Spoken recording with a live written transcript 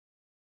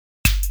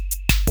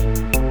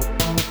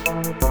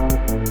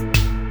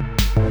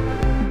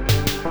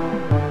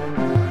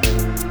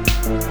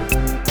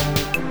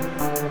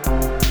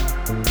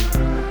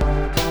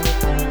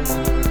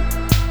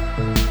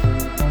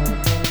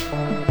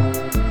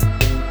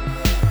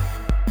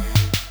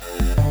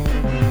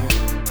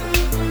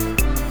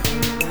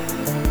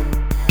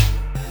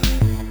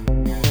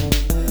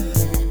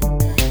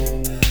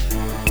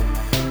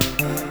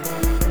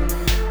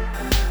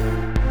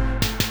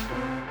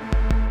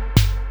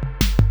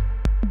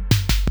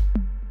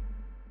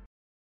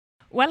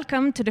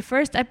Welcome to the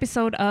first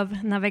episode of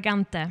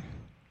Navigante.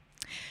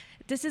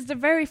 This is the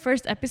very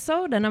first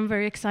episode and I'm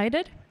very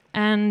excited.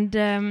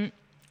 And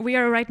we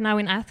are right now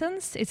in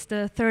Athens. It's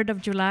the 3rd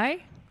of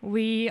July.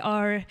 We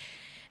are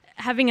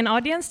having an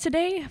audience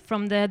today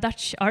from the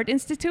Dutch Art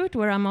Institute,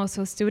 where I'm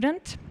also a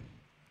student.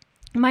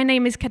 My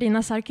name is Karina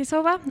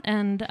Sarkisova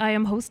and I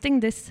am hosting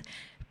this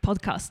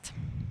podcast.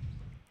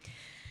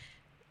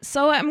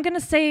 So I'm going to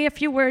say a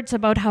few words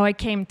about how I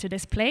came to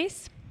this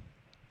place.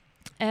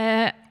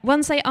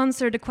 Once I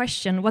answer the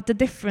question what the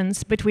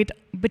difference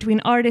between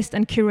artist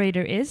and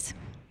curator is,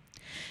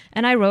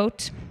 and I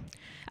wrote,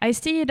 I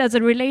see it as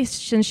a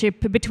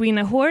relationship between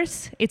a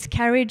horse, its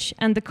carriage,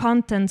 and the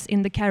contents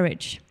in the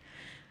carriage.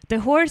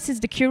 The horse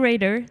is the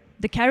curator,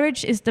 the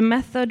carriage is the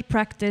method,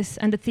 practice,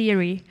 and the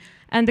theory,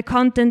 and the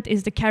content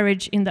is the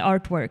carriage in the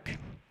artwork.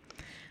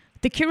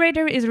 The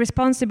curator is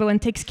responsible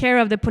and takes care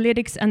of the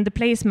politics and the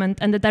placement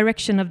and the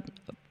direction of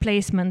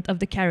placement of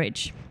the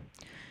carriage.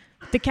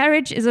 The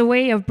carriage is a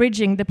way of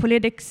bridging the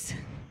politics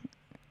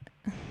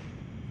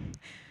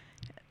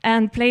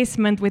and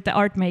placement with the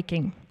art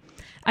making.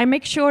 I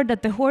make sure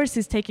that the horse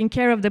is taking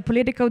care of the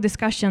political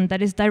discussion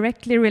that is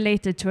directly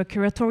related to a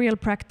curatorial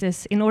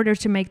practice in order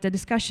to make the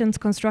discussions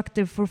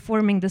constructive for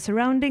forming the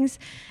surroundings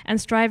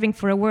and striving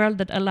for a world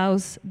that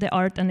allows the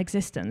art an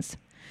existence.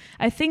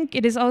 I think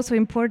it is also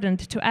important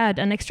to add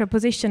an extra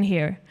position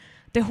here,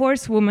 the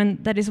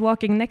horsewoman that is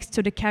walking next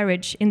to the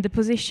carriage in the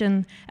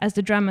position as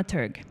the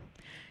dramaturg.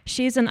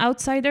 She is an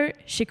outsider,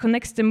 she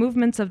connects the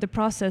movements of the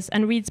process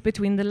and reads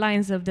between the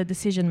lines of the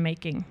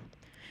decision-making.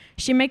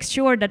 She makes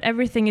sure that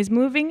everything is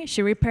moving,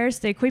 she repairs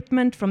the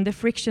equipment from the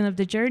friction of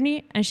the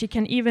journey, and she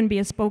can even be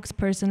a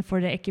spokesperson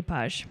for the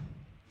equipage.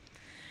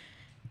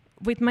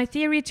 With my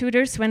theory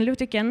tutor, Sven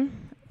Luteken,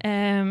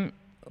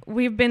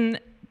 we've been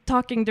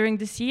talking during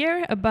this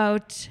year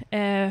about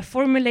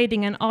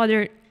formulating an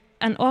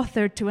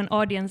author to an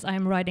audience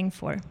I'm writing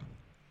for.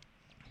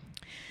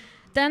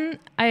 Then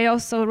I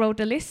also wrote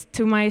a list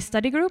to my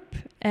study group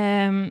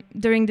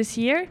during this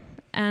year,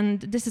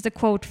 and this is a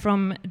quote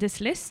from this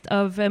list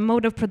of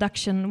mode of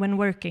production when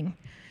working.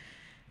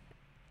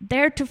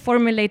 Dare to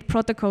formulate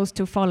protocols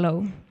to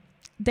follow.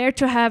 Dare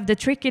to have the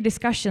tricky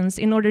discussions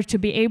in order to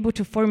be able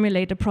to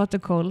formulate a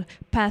protocol,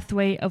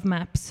 pathway of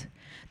maps.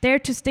 Dare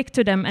to stick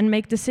to them and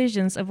make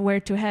decisions of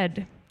where to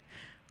head.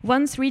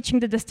 Once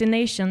reaching the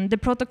destination, the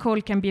protocol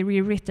can be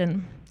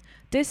rewritten.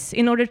 This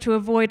in order to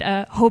avoid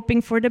a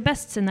hoping for the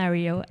best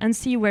scenario and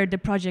see where the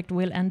project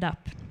will end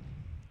up.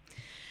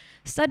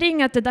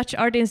 Studying at the Dutch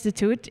Art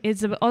Institute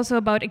is also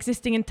about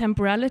existing in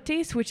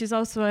temporalities, which is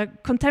also a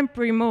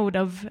contemporary mode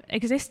of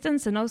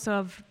existence and also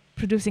of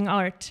producing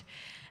art.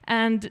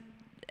 And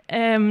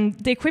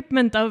the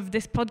equipment of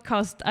this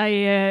podcast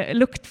I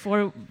looked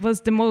for was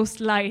the most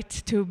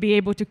light to be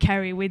able to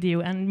carry with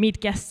you and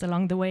meet guests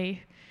along the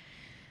way.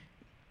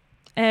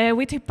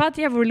 With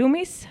Hypatia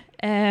Vorlumis,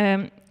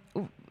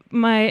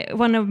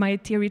 one of my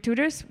theory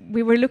tutors,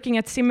 we were looking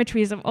at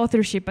symmetries of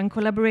authorship and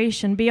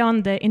collaboration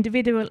beyond the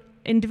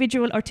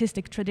individual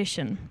artistic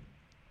tradition.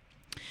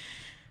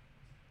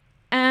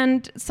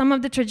 And some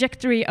of the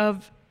trajectory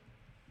of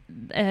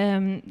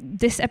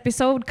this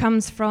episode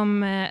comes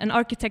from an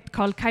architect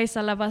called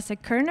Kajsa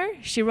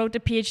Lavasek-Kerner. She wrote a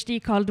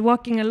PhD called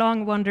Walking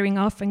Along, Wandering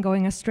Off and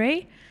Going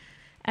Astray.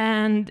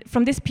 And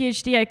from this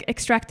PhD, I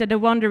extracted a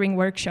wandering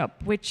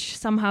workshop, which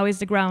somehow is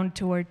the ground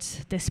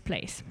towards this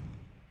place.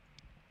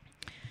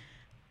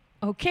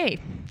 Okay,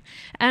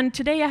 and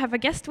today I have a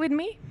guest with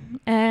me.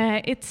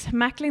 It's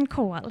Macklin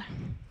Kowal.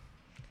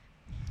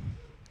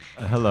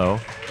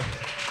 Hello.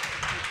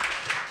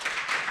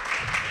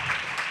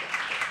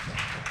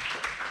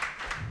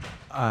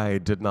 I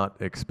did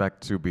not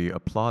expect to be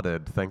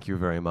applauded. Thank you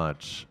very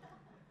much.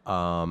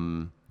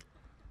 I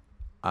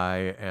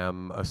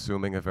am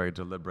assuming a very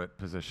deliberate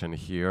position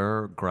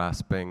here,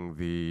 grasping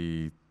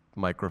the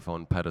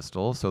microphone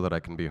pedestal so that I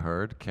can be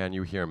heard. Can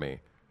you hear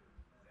me?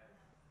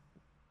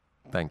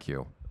 Thank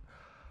you.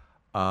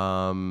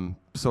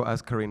 So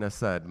as Karina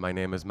said, my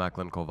name is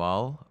Macklin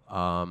Kowal.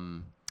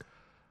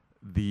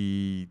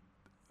 The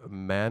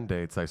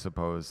mandates, I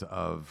suppose,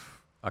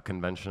 of a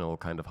conventional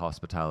kind of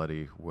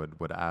hospitality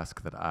would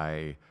ask that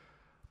I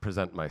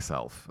present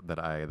myself, that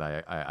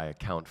I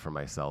account for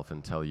myself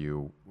and tell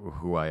you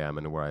who I am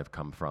and where I've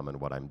come from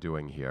and what I'm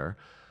doing here.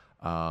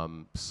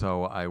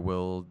 So I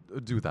will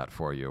do that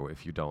for you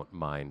if you don't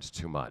mind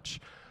too much.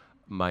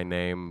 My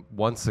name,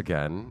 once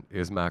again,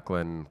 is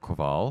Macklin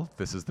Kowal.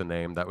 This is the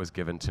name that was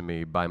given to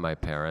me by my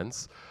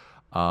parents.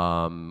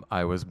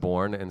 I was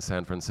born in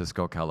San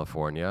Francisco,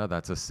 California.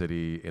 That's a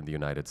city in the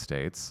United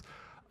States.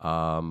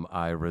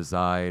 I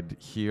reside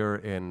here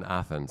in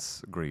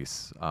Athens,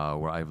 Greece,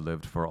 where I've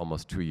lived for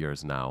almost 2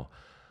 years now.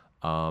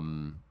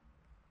 Karina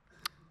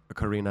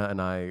and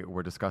I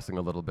were discussing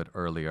a little bit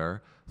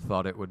earlier,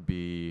 thought it would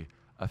be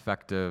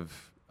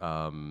effective,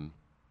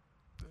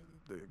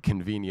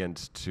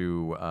 convenient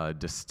to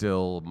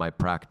distill my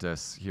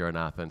practice here in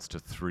Athens to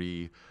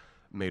 3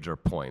 major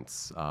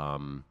points,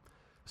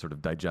 sort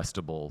of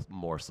digestible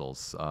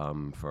morsels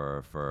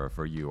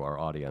for you, our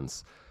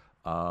audience.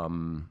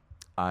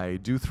 I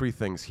do three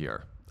things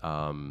here,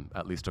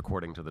 at least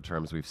according to the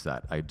terms we've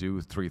set. I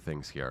do three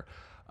things here.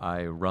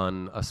 I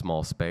run a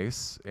small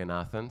space in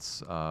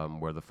Athens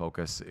where the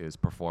focus is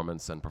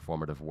performance and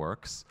performative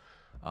works.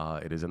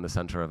 It is in the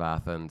center of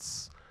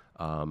Athens.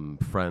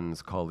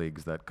 Friends,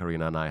 colleagues that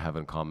Karina and I have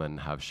in common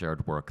have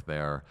shared work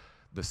there.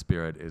 The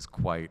spirit is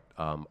quite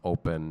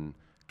open,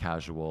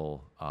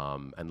 casual,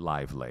 and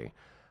lively.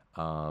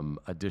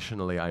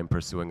 Additionally, I'm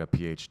pursuing a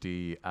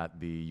PhD at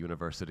the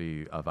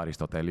University of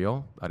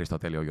Aristotelio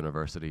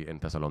University in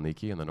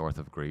Thessaloniki in the north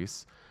of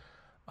Greece.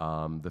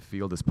 The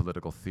field is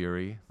political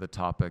theory. The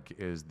topic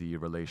is the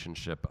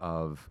relationship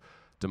of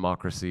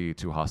democracy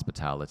to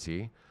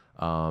hospitality.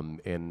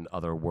 In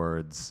other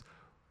words,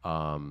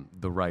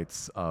 the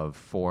rights of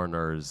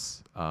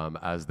foreigners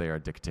as they are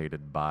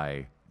dictated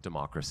by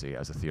democracy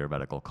as a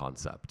theoretical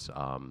concept,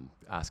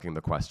 asking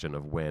the question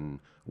of when,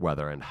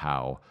 whether, and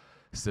how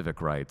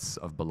civic rights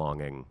of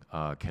belonging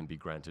can be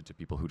granted to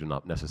people who do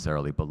not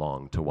necessarily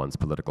belong to one's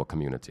political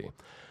community.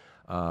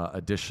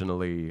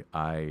 Additionally,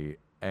 I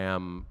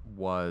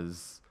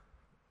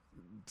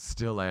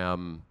still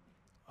am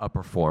a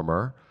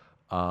performer.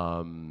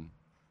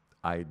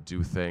 I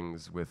do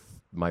things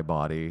with my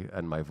body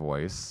and my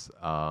voice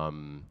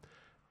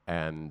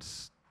and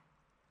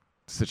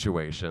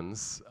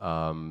situations.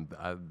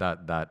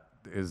 That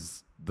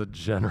is the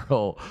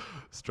general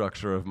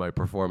structure of my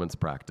performance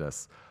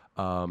practice.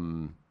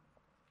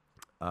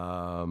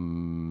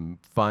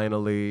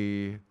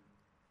 Finally,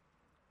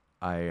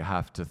 I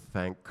have to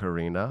thank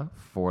Karina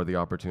for the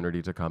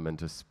opportunity to come and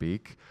to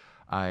speak.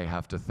 I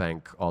have to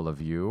thank all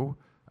of you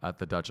at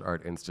the Dutch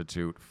Art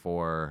Institute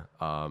for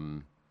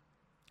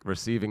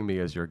receiving me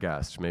as your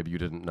guest. Maybe you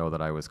didn't know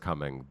that I was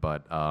coming,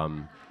 but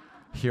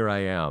here I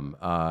am,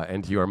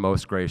 and you are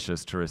most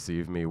gracious to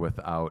receive me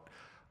without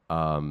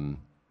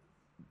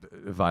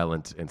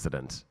violent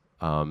incident.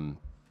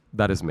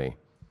 That is me.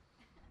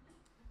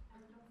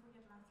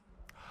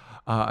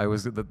 I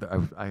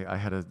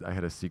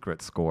had a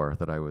secret score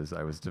that I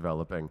was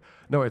developing.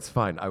 No, it's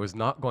fine. I was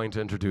not going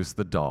to introduce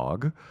the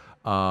dog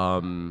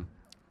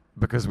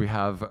because we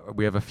have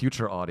a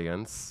future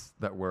audience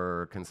that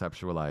we're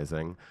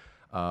conceptualizing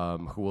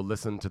who will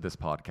listen to this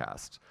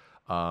podcast.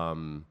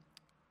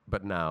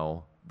 But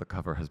now the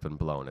cover has been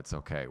blown. It's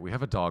okay. We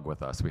have a dog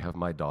with us. We have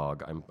my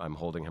dog. I'm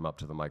holding him up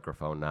to the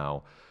microphone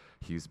now.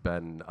 He's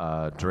been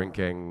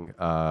drinking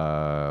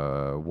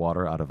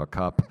water out of a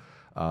cup.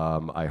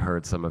 I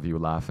heard some of you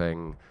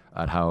laughing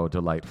at how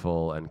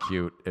delightful and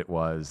cute it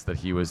was that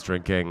he was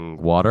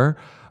drinking water.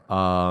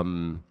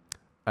 And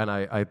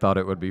I thought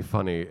it would be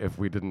funny if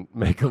we didn't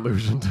make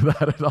allusion to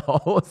that at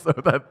all, so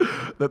that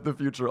the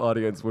future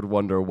audience would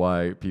wonder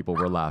why people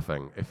were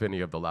laughing, if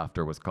any of the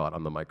laughter was caught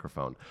on the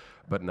microphone.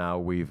 But now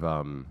we've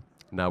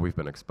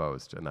been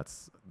exposed, and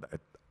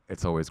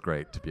it's always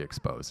great to be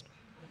exposed.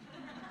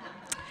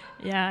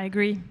 Yeah, I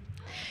agree.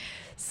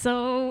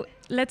 So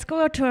let's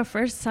go to our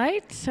first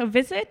site, a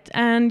visit,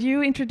 and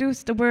you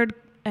introduced the word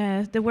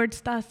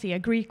Stasi, a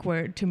Greek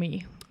word, to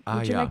me.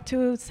 Would you like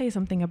to say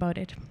something about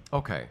it?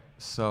 Okay,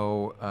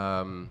 so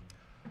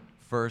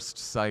first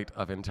site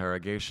of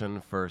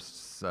interrogation,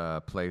 first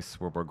place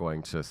where we're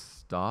going to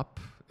stop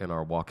in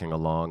our walking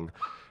along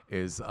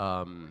is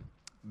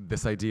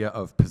this idea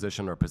of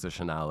position or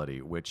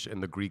positionality, which in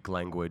the Greek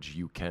language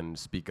you can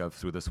speak of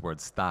through this word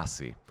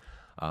stasi.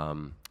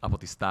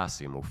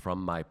 Apotistasimu,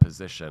 from my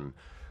position,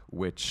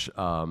 which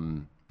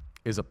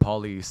is a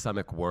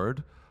polysemic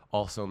word,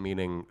 also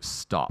meaning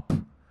stop.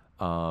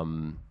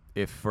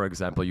 If, for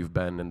example, you've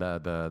been in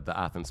the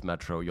Athens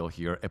metro, you'll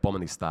hear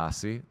epomeni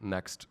stasi,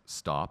 next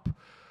stop.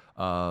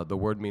 The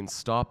word means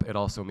stop, it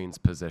also means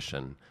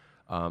position.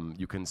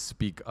 You can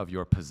speak of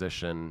your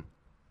position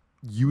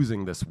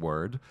using this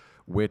word,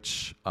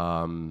 which,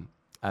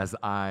 as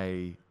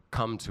I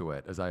come to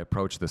it, as I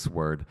approach this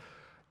word,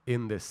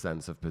 in this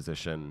sense of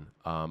position,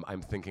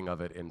 I'm thinking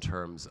of it in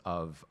terms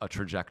of a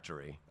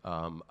trajectory,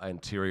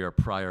 anterior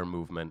prior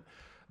movement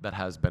that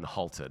has been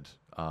halted,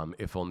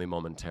 if only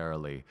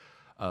momentarily,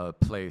 a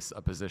place,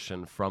 a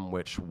position from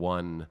which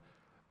one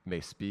may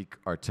speak,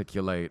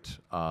 articulate,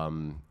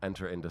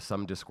 enter into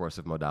some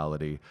discursive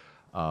modality,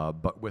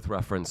 but with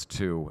reference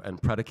to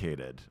and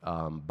predicated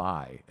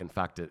by, in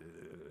fact,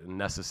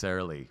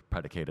 necessarily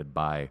predicated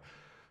by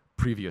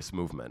previous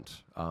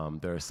movement.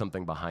 There is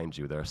something behind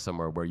you. There is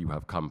somewhere where you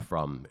have come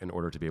from in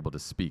order to be able to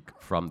speak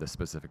from this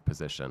specific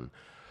position.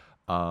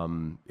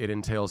 It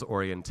entails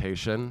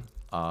orientation.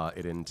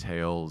 It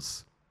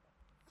entails,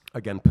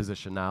 again,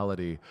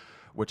 positionality,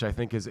 which I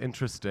think is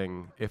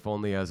interesting, if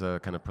only as a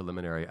kind of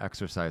preliminary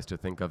exercise to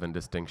think of in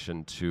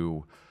distinction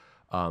to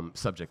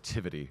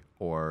subjectivity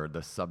or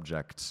the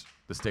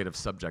state of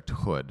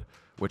subjecthood,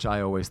 which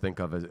I always think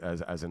of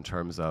as in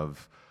terms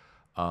of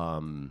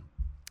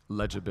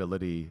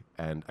legibility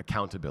and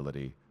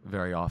accountability,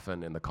 very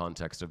often in the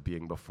context of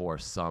being before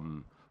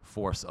some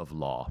force of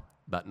law,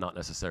 that not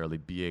necessarily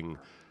being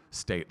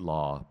state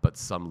law, but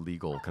some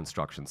legal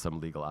construction,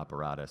 some legal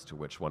apparatus to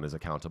which one is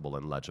accountable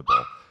and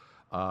legible.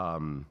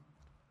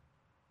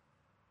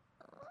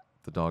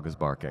 The dog is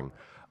barking.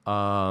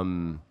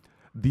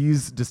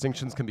 These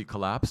distinctions can be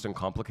collapsed and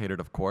complicated,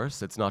 of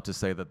course. It's not to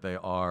say that they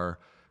are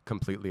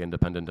completely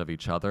independent of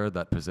each other,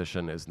 that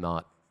position is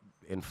not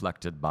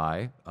inflected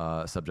by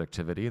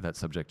subjectivity, that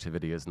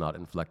subjectivity is not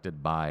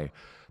inflected by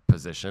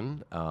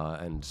position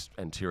and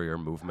anterior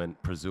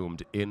movement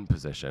presumed in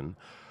position.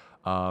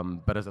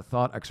 But as a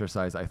thought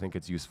exercise, I think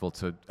it's useful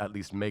to at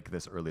least make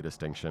this early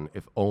distinction,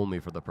 if only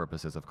for the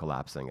purposes of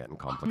collapsing it and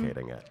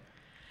complicating it.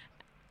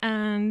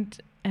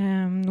 And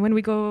when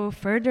we go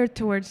further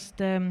towards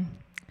the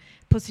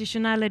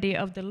positionality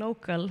of the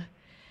local,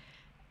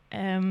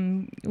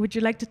 would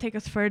you like to take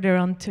us further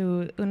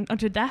onto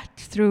that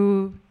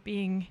through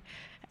being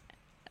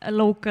a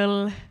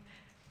local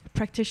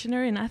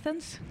practitioner in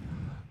Athens?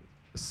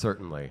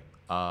 Certainly.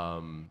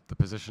 The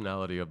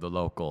positionality of the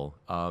local.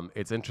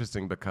 It's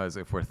interesting because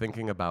if we're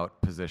thinking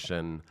about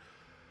position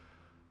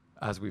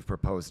as we've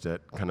proposed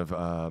it, kind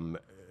of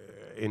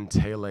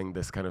entailing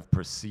this kind of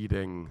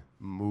preceding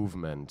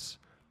movement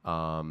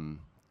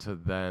to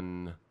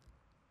then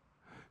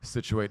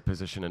situate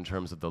position in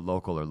terms of the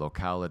local or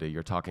locality,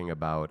 you're talking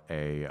about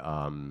a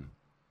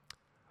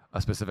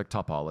specific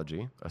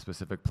topology, a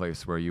specific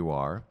place where you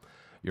are.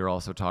 You're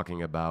also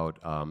talking about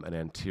an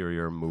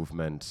anterior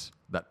movement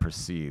that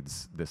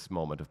precedes this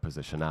moment of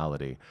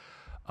positionality.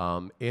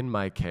 In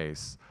my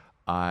case,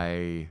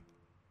 I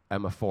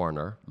am a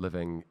foreigner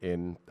living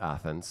in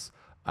Athens.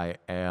 I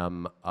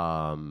am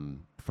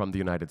from the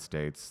United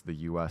States. The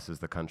US is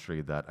the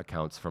country that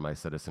accounts for my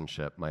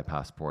citizenship, my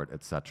passport,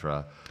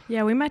 etc.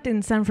 Yeah, we met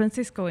in San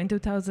Francisco in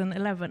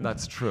 2011.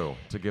 That's true.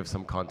 To give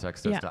some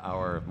context as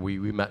to we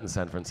met in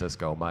San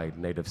Francisco, my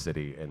native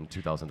city, in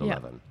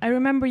 2011. Yeah. I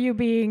remember you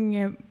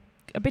being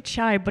a bit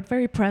shy, but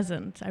very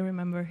present, I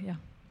remember, yeah.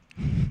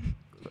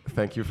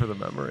 Thank you for the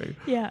memory.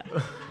 Yeah.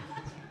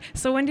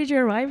 So when did you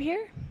arrive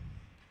here?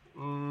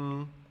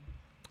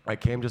 I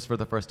came just for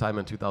the first time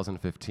in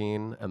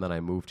 2015, and then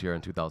I moved here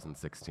in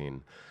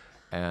 2016.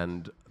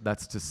 And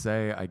that's to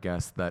say, I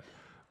guess, that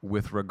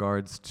with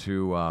regards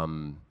to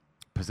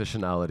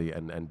positionality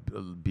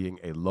and being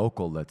a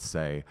local, let's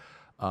say,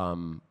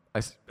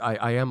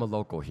 I am a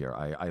local here.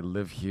 I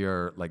live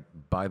here, like,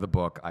 by the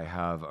book. I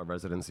have a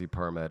residency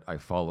permit. I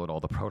followed all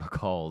the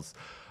protocols.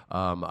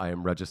 I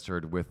am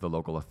registered with the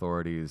local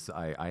authorities.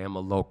 I am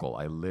a local.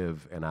 I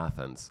live in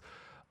Athens.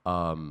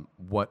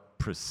 What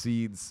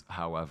precedes,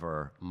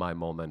 however, my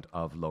moment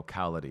of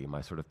locality,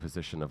 my sort of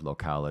position of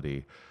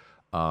locality,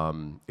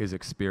 is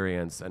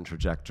experience and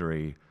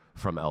trajectory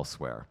from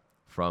elsewhere,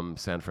 from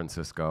San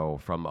Francisco,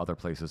 from other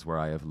places where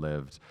I have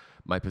lived.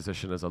 My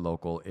position as a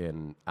local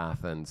in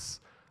Athens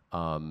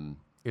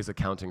is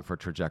accounting for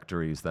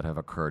trajectories that have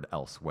occurred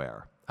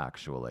elsewhere,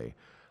 actually.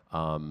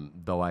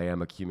 Though I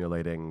am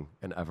accumulating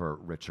an ever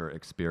richer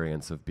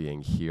experience of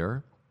being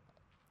here,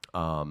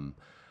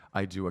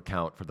 I do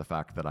account for the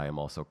fact that I am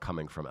also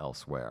coming from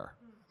elsewhere.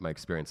 My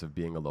experience of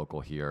being a local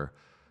here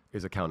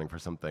is accounting for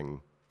something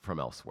from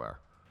elsewhere.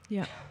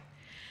 Yeah.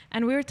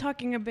 And we were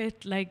talking a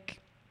bit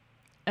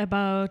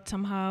about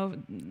somehow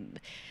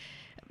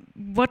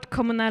what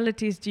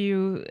commonalities do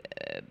you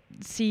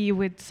see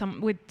with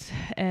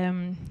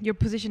your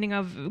positioning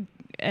of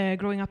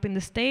growing up in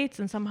the States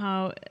and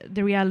somehow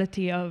the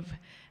reality of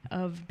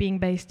being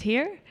based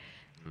here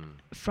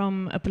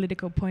from a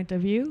political point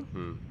of view?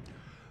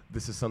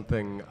 This is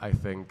something I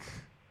think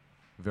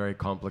very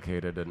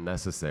complicated and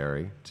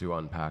necessary to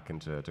unpack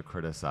and to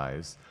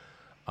criticize.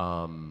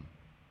 Do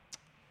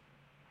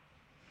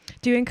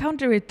you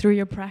encounter it through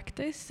your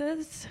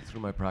practices? Through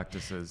my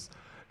practices.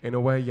 In a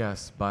way,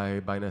 yes. By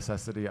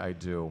necessity, I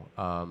do.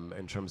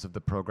 In terms of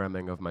the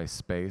programming of my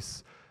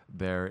space,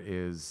 there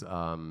is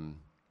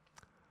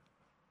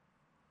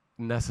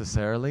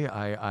necessarily,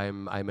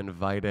 I'm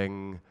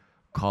inviting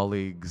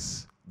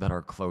colleagues that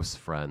are close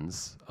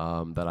friends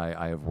that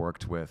I have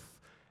worked with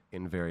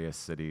in various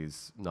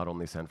cities, not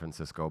only San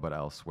Francisco, but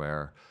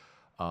elsewhere.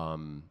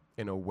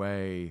 In a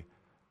way,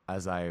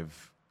 as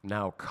I've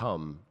now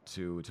come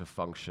to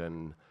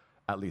function,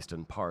 at least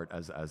in part,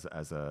 as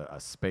a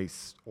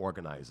space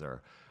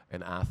organizer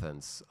in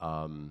Athens,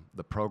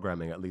 the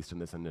programming, at least in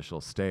this initial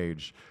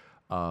stage,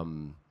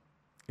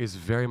 is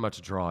very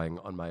much drawing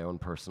on my own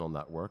personal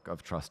network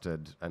of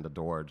trusted and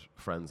adored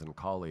friends and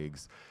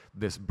colleagues.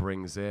 This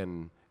brings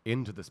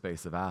into the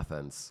space of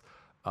Athens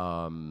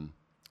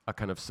a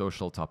kind of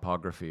social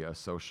topography, a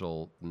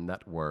social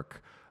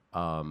network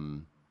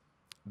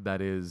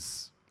that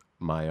is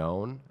my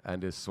own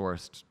and is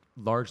sourced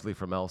largely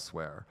from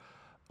elsewhere.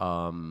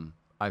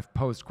 I've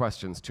posed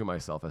questions to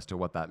myself as to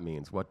what that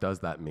means. What does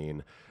that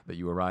mean that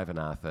you arrive in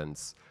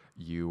Athens,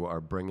 you are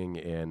bringing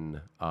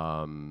in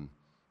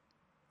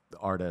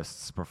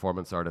artists,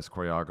 performance artists,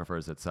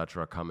 choreographers,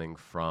 etc., coming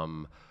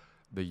from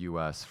the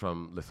US,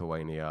 from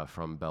Lithuania,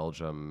 from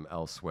Belgium,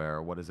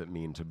 elsewhere? What does it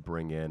mean to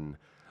bring in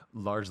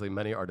largely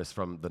many artists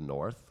from the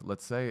north,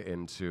 let's say,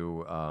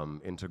 into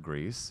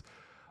Greece?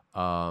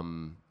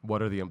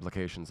 What are the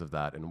implications of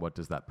that, and what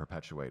does that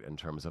perpetuate in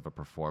terms of a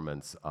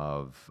performance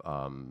of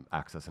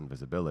access and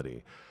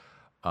visibility?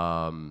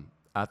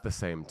 At the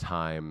same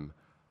time,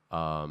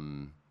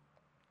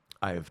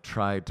 I've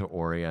tried to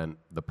orient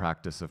the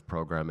practice of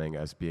programming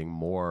as being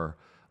more,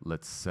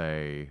 let's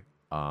say,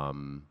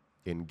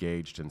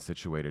 engaged and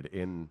situated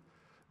in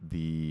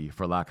the,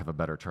 for lack of a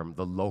better term,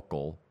 the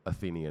local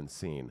Athenian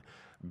scene,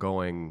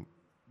 going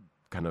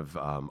kind of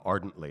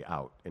ardently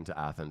out into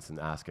Athens and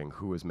asking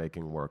who is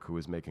making work, who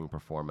is making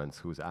performance,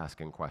 who's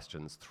asking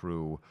questions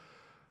through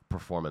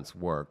performance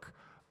work.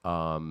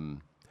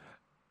 And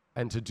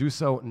to do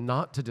so,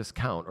 not to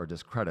discount or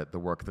discredit the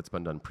work that's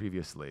been done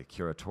previously,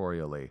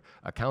 curatorially,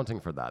 accounting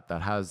for that.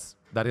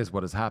 That is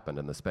what has happened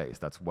in the space.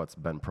 That's what's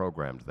been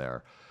programmed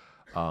there.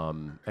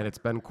 And it's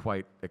been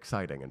quite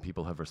exciting, and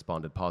people have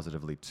responded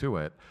positively to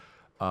it.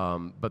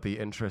 But the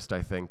interest,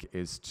 I think,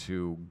 is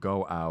to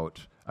go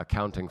out,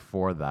 accounting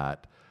for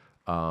that,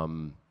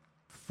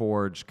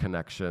 forge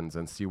connections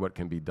and see what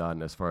can be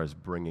done as far as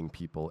bringing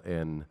people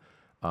in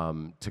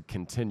to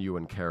continue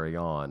and carry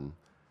on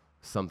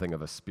something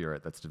of a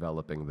spirit that's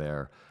developing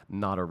there,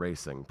 not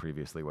erasing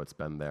previously what's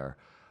been there.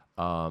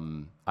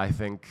 I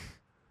think,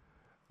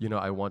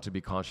 I want to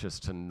be conscious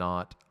to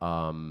not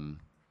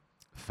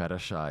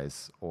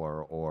fetishize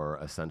or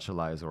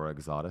essentialize or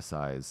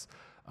exoticize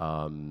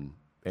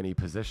any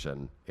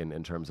position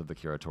in terms of the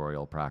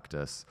curatorial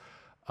practice,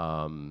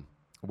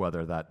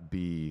 whether that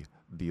be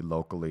the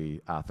locally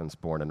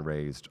Athens-born and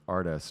raised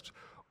artist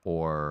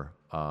or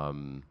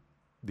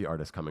the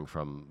artist coming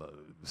from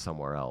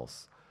somewhere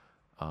else.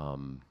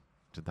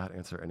 Did that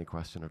answer any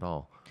question at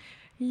all?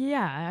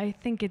 Yeah, I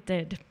think it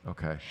did.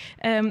 Okay.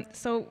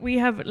 So we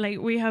have a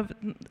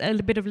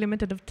little bit of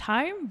limited of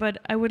time, but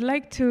I would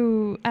like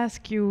to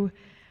ask you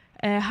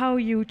how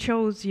you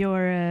chose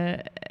your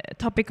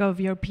topic of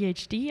your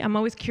PhD. I'm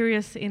always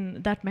curious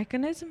in that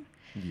mechanism.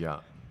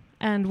 Yeah.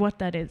 And what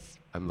that is.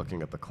 I'm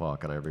looking at the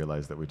clock and I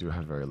realize that we do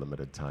have very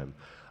limited time.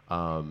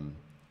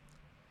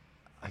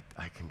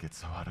 I can get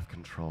so out of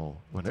control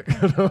when it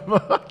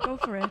Go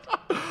for it.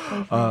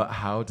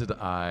 How did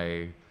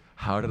I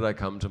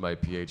come to my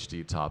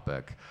PhD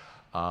topic?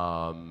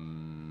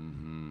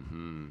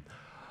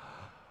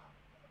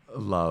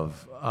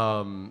 Love.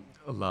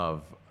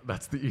 Love.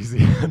 That's the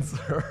easy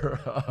answer.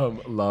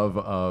 Love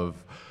of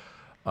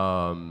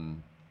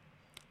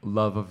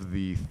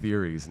the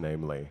theories,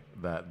 namely,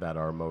 that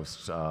are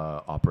most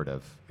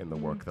operative in the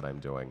work that I'm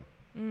doing.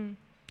 Mm.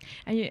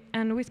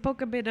 And we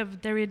spoke a bit of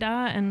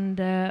Derrida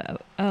and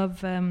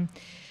of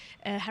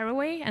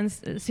Haraway and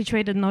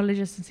situated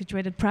knowledges and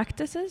situated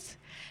practices.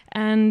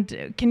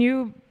 And can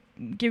you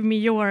give me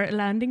your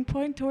landing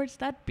point towards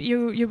that?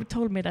 You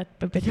told me that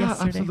a bit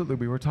yesterday. Yeah, absolutely.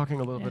 We were talking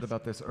a little bit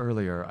about this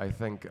earlier. I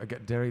think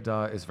again,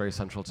 Derrida is very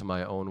central to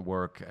my own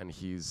work, and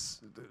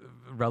he's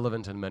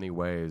relevant in many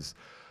ways.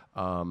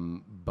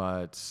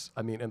 But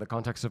I mean, in the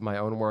context of my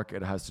own work,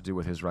 it has to do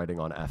with his writing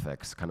on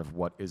ethics, kind of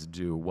what is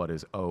due, what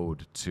is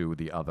owed to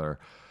the other.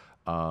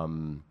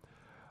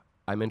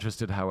 I'm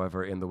interested,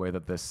 however, in the way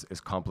that this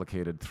is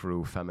complicated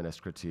through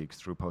feminist critiques,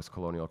 through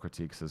post-colonial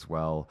critiques as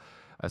well.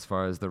 As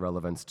far as the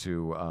relevance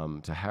to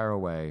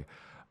Haraway,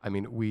 I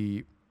mean,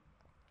 we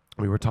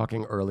were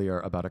talking earlier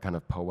about a kind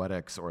of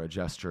poetics or a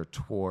gesture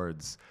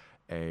towards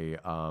a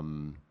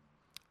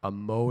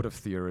mode of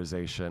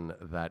theorization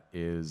that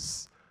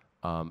is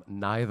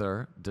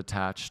neither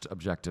detached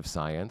objective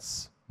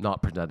science,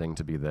 not pretending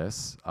to be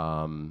this,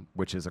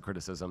 which is a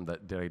criticism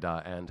that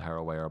Derrida and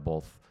Haraway are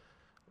both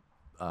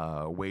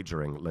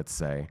wagering, let's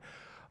say,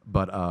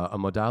 but a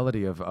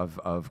modality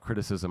of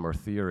criticism or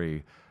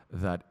theory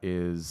that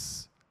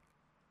is,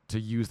 to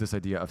use this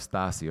idea of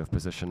stasi, of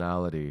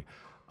positionality,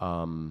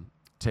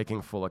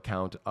 taking full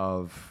account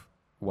of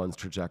one's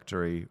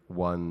trajectory,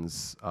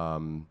 one's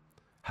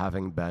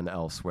having been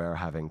elsewhere,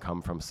 having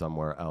come from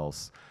somewhere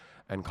else,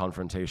 and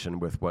confrontation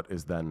with what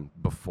is then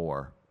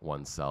before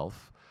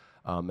oneself,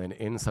 and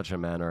in such a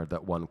manner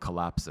that one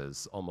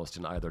collapses almost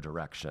in either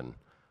direction,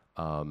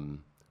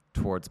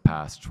 towards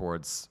past,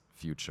 towards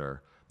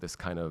future, this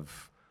kind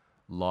of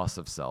loss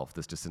of self,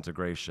 this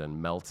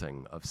disintegration,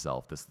 melting of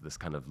self, this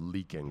kind of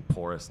leaking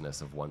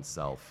porousness of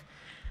oneself.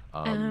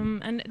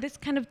 And this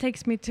kind of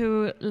takes me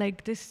to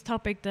like this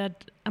topic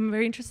that I'm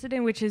very interested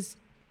in, which is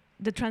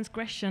the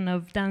transgression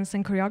of dance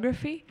and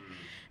choreography.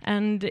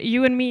 And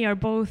you and me are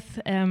both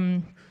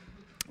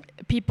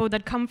people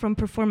that come from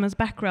performance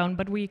background,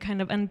 but we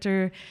kind of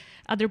enter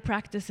other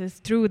practices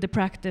through the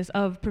practice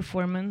of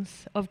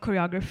performance, of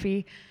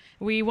choreography.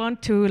 We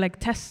want to like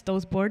test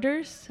those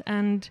borders.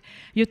 And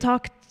you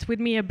talked with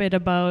me a bit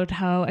about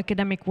how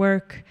academic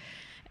work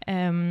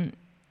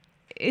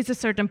is a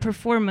certain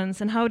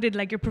performance, and how did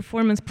like your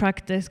performance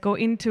practice go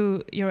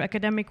into your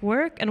academic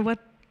work, and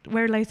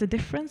where lies the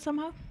difference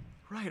somehow?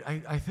 Right,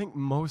 I think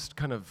most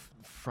kind of,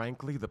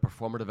 frankly, the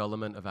performative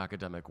element of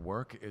academic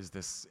work is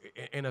this,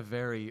 in a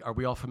very, are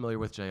we all familiar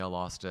with J.L.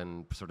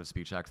 Austin, sort of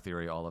speech act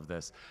theory, all of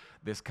this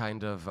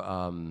kind of,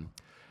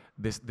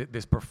 this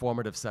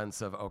performative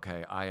sense of,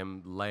 okay, I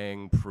am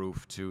laying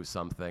proof to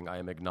something, I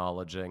am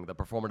acknowledging, the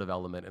performative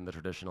element in the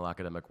traditional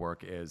academic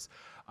work is,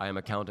 I am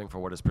accounting for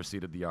what has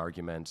preceded the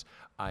argument,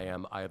 I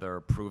am either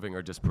proving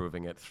or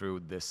disproving it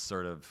through this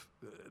sort of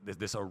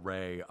this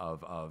array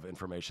of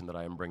information that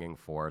I am bringing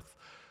forth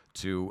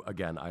to,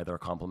 again, either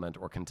complement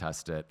or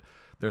contest it.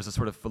 There's a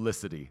sort of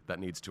felicity that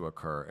needs to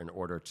occur in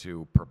order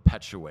to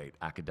perpetuate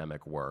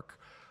academic work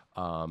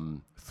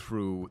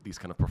through these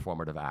kind of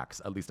performative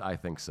acts. At least I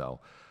think so.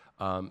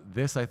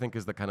 This, I think,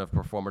 is the kind of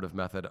performative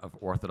method of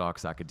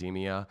orthodox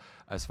academia.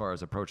 As far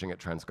as approaching it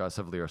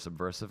transgressively or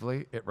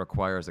subversively, it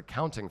requires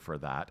accounting for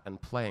that and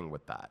playing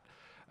with that.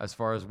 As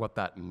far as what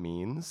that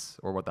means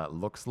or what that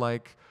looks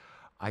like,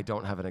 I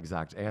don't have an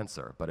exact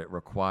answer, but it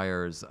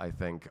requires, I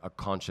think, a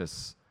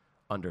conscious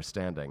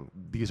understanding.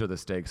 These are the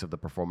stakes of the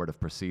performative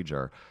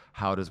procedure.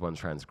 How does one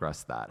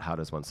transgress that? How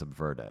does one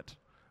subvert it?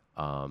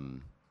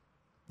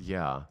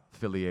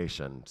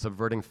 Filiation,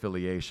 subverting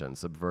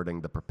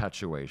the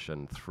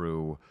perpetuation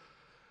through,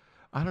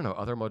 I don't know,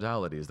 other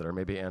modalities that are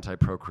maybe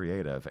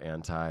anti-procreative,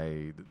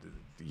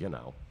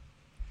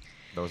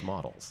 those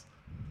models.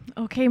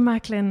 Okay,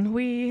 Macklin,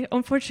 we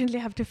unfortunately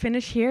have to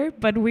finish here,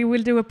 but we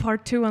will do a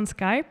part 2 on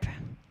Skype.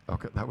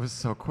 Okay, that was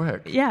so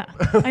quick. Yeah,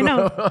 I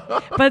know.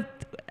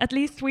 But at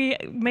least we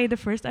made the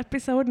first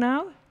episode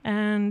now.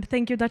 And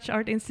thank you, Dutch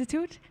Art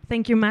Institute.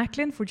 Thank you,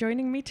 Macklin, for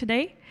joining me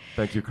today.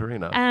 Thank you,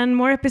 Karina. And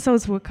more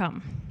episodes will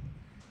come.